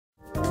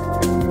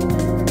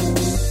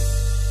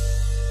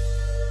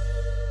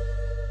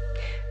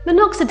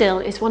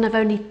Minoxidil is one of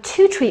only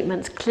 2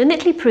 treatments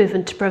clinically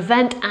proven to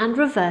prevent and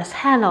reverse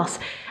hair loss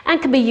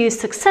and can be used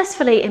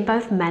successfully in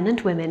both men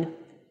and women.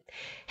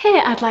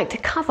 Here I'd like to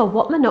cover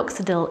what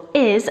minoxidil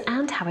is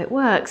and how it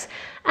works,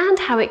 and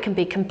how it can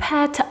be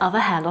compared to other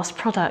hair loss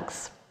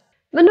products.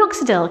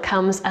 Minoxidil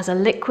comes as a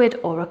liquid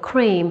or a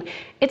cream.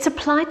 It's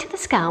applied to the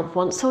scalp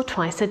once or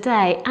twice a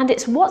day, and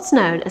it's what's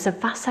known as a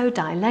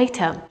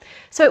vasodilator.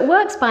 So it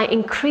works by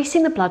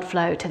increasing the blood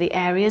flow to the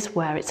areas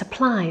where it's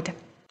applied.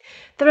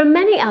 There are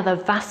many other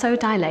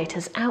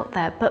vasodilators out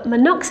there, but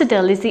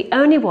minoxidil is the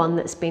only one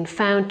that's been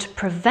found to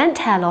prevent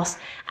hair loss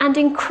and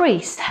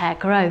increase hair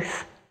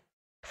growth.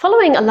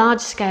 Following a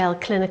large-scale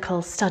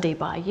clinical study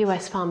by a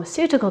US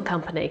pharmaceutical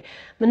company,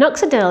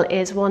 minoxidil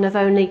is one of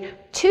only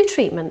 2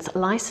 treatments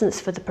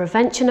licensed for the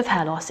prevention of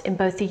hair loss in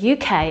both the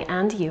UK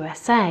and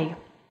USA.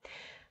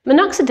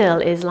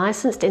 Minoxidil is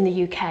licensed in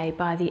the UK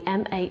by the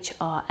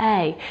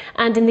MHRA,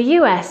 and in the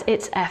US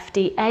it's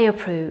FDA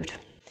approved.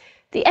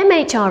 The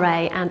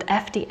MHRA and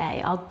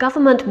FDA are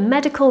government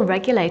medical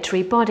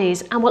regulatory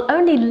bodies and will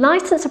only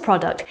license a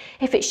product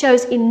if it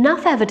shows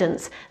enough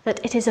evidence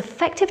that it is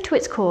effective to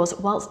its cause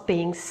whilst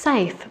being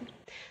safe.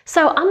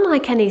 So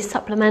unlike any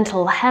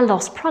supplemental hair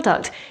loss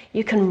product,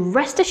 you can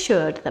rest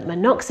assured that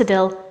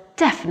minoxidil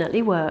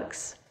definitely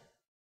works.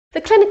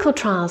 The clinical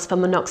trials for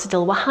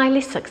minoxidil were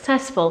highly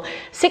successful.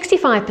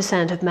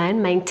 65% of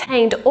men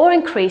maintained or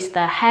increased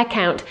their hair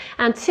count,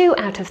 and 2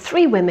 out of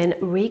 3 women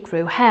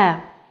regrew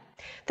hair.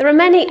 There are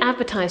many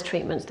advertised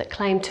treatments that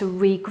claim to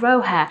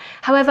regrow hair,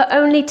 however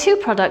only 2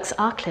 products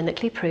are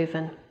clinically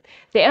proven.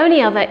 The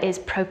only other is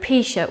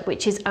Propecia,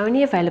 which is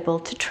only available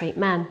to treat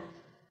men.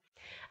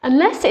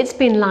 Unless it's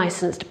been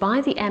licensed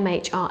by the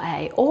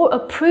MHRA or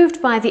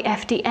approved by the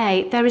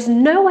FDA, there is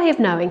no way of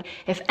knowing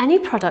if any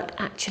product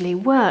actually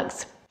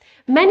works.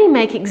 Many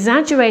make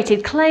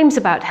exaggerated claims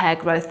about hair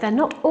growth they're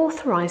not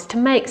authorised to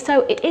make,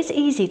 so it is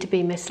easy to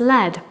be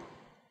misled.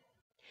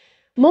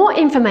 More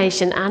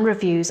information and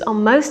reviews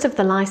on most of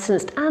the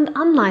licensed and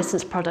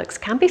unlicensed products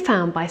can be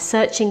found by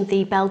searching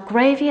the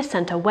Belgravia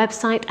Centre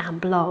website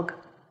and blog.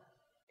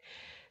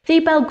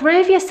 The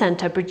Belgravia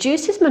Centre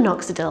produces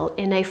minoxidil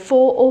in a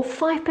 4 or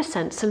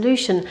 5%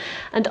 solution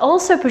and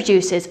also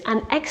produces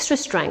an extra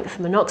strength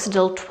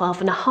minoxidil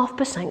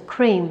 12.5%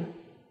 cream.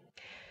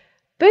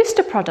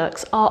 Booster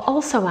products are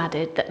also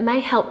added that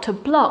may help to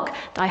block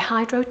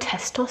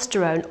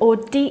dihydrotestosterone or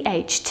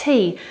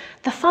DHT,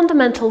 the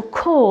fundamental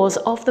cause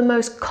of the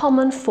most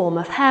common form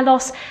of hair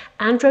loss,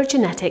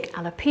 androgenic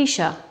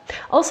alopecia,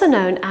 also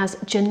known as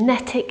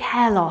genetic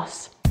hair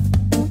loss.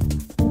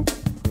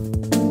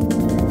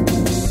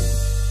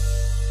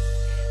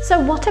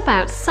 So what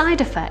about side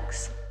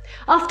effects?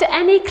 After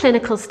any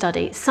clinical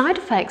study, side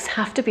effects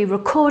have to be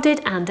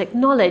recorded and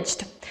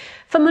acknowledged.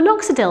 For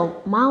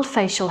minoxidil, mild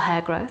facial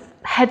hair growth,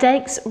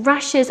 headaches,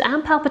 rashes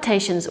and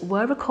palpitations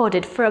were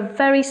recorded for a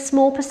very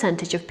small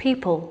percentage of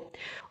people.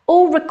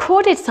 All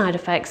recorded side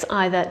effects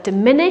either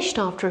diminished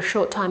after a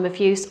short time of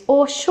use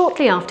or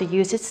shortly after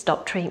users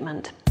stopped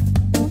treatment.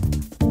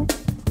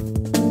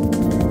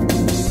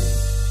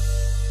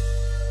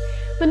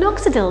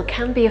 Minoxidil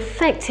can be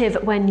effective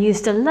when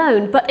used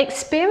alone, but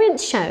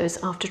experience shows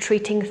after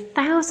treating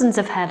thousands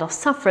of hair loss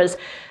sufferers,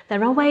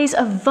 there are ways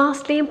of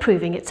vastly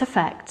improving its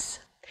effects.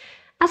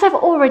 As I've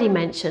already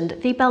mentioned,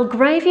 the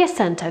Belgravia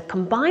Centre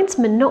combines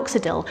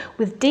minoxidil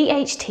with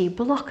DHT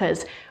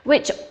blockers,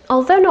 which,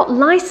 although not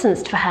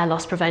licensed for hair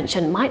loss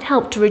prevention, might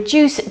help to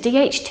reduce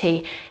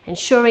DHT,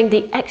 ensuring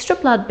the extra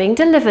blood being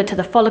delivered to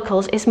the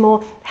follicles is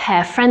more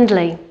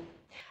hair-friendly.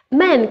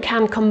 Men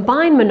can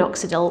combine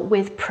minoxidil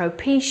with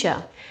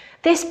Propecia.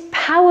 This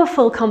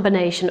powerful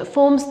combination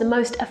forms the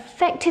most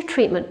effective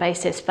treatment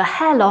basis for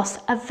hair loss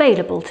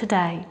available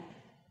today.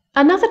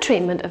 Another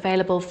treatment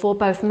available for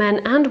both men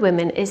and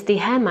women is the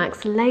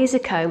HairMax laser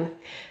comb.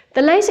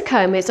 The laser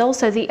comb is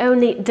also the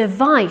only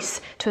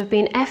device to have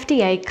been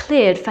FDA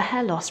cleared for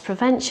hair loss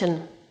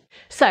prevention.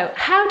 So,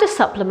 how do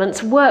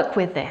supplements work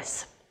with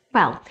this?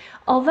 Well,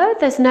 although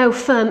there's no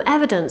firm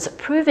evidence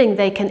proving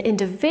they can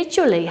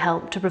individually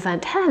help to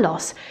prevent hair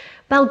loss,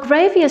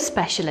 Belgravia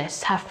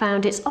specialists have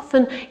found it's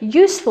often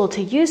useful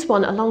to use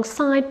one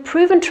alongside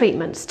proven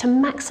treatments to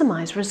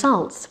maximize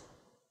results.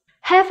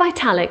 Hair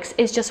Vitalix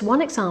is just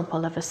one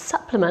example of a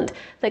supplement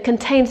that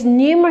contains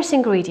numerous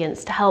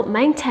ingredients to help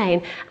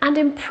maintain and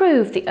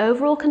improve the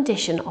overall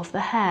condition of the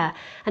hair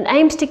and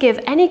aims to give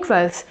any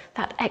growth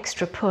that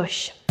extra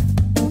push.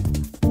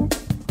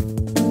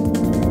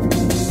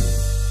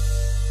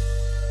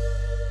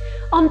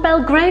 On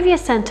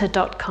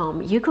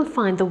belgraviacentre.com you can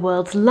find the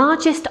world's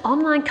largest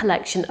online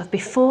collection of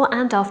before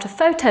and after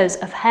photos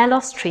of hair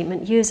loss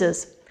treatment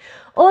users,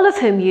 all of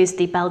whom use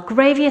the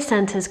Belgravia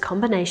Centre's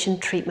combination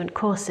treatment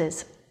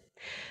courses.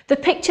 The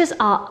pictures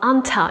are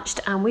untouched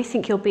and we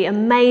think you'll be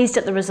amazed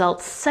at the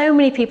results so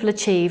many people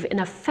achieve in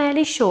a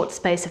fairly short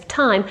space of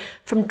time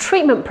from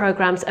treatment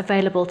programs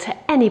available to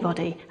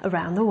anybody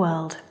around the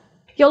world.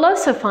 You'll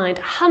also find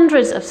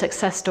hundreds of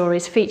success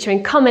stories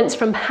featuring comments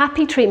from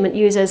happy treatment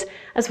users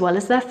as well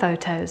as their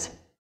photos.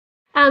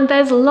 And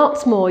there's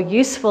lots more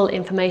useful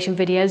information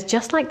videos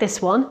just like this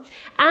one,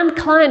 and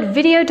client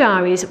video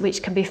diaries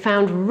which can be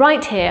found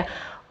right here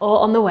or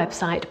on the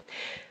website.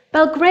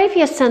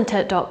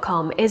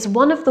 BelgraviaCentre.com is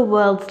one of the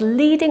world's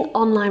leading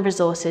online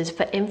resources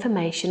for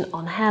information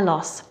on hair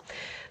loss.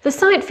 The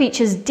site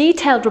features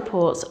detailed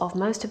reports of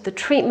most of the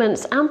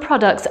treatments and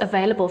products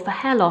available for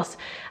hair loss,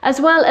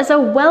 as well as a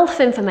wealth of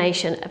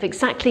information of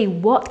exactly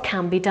what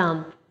can be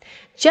done.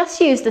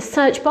 Just use the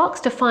search box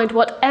to find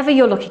whatever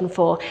you're looking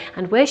for,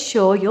 and we're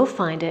sure you'll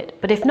find it.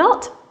 But if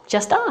not,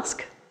 just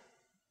ask.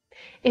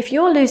 If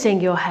you're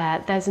losing your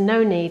hair, there's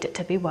no need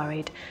to be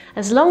worried.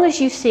 As long as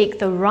you seek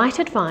the right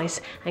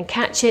advice and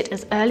catch it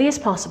as early as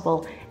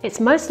possible, it's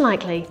most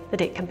likely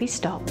that it can be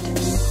stopped.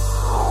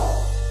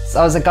 So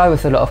I was a guy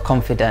with a lot of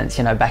confidence,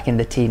 you know, back in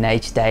the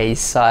teenage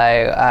days. So,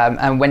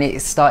 and when it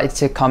started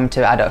to come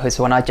to adulthood,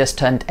 so when I just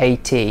turned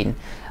 18,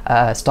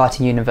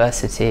 starting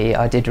university,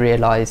 I did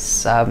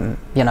realise,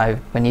 you know,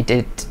 when you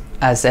did,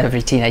 as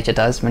every teenager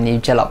does, when you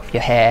gel up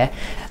your hair,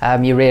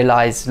 you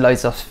realise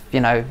loads of,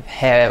 you know,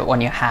 hair on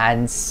your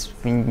hands.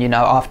 You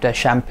know, after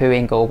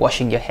shampooing or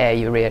washing your hair,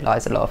 you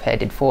realise a lot of hair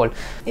did fall.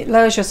 It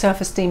lowers your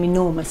self-esteem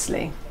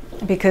enormously,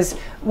 because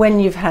when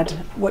you've had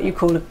what you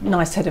call a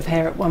nice head of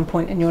hair at one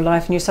point in your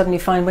life, and you suddenly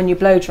find when you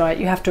blow dry it,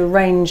 you have to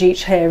arrange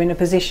each hair in a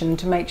position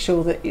to make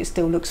sure that it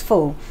still looks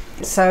full.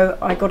 So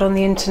I got on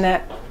the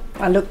internet,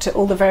 I looked at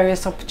all the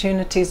various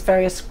opportunities,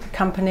 various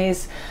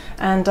companies,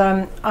 and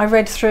I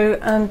read through,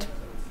 and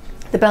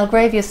the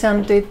Belgravia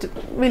sounded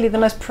really the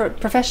most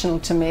professional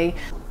to me.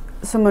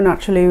 Someone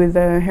actually with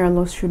hair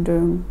loss should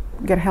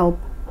get help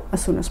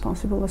as soon as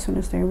possible, as soon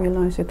as they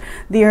realize it.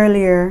 The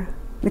earlier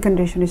the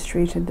condition is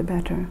treated, the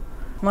better.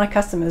 My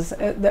customers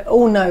they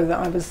all know that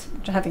I was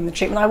having the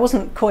treatment. I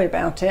wasn't coy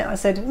about it. I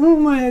said, "Oh,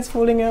 my hair's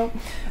falling out,"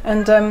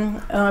 and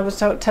I was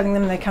telling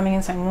them, they're coming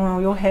in saying, "Oh,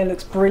 your hair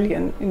looks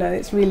brilliant. You know,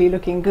 it's really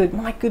looking good.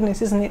 My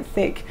goodness, isn't it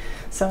thick?"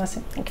 So I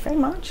said, "Thank you very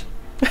much."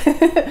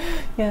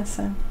 Yeah,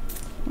 so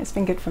it's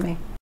been good for me.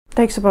 It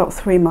takes about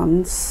 3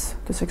 months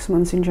to 6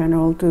 months in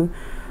general to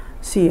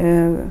see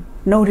a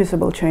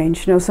noticeable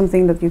change. You know,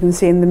 something that you can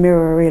see in the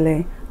mirror,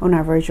 really, on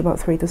average about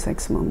 3 to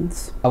 6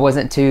 months. I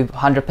wasn't too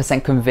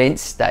 100%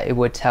 convinced that it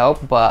would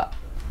help, but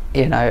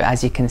you know,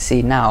 as you can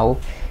see now,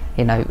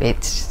 you know,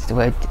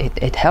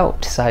 it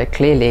helped. So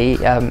clearly,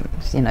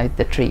 you know,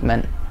 the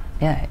treatment,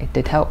 yeah, it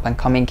did help. And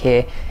coming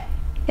here,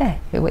 yeah,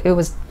 it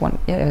was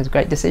a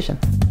great decision.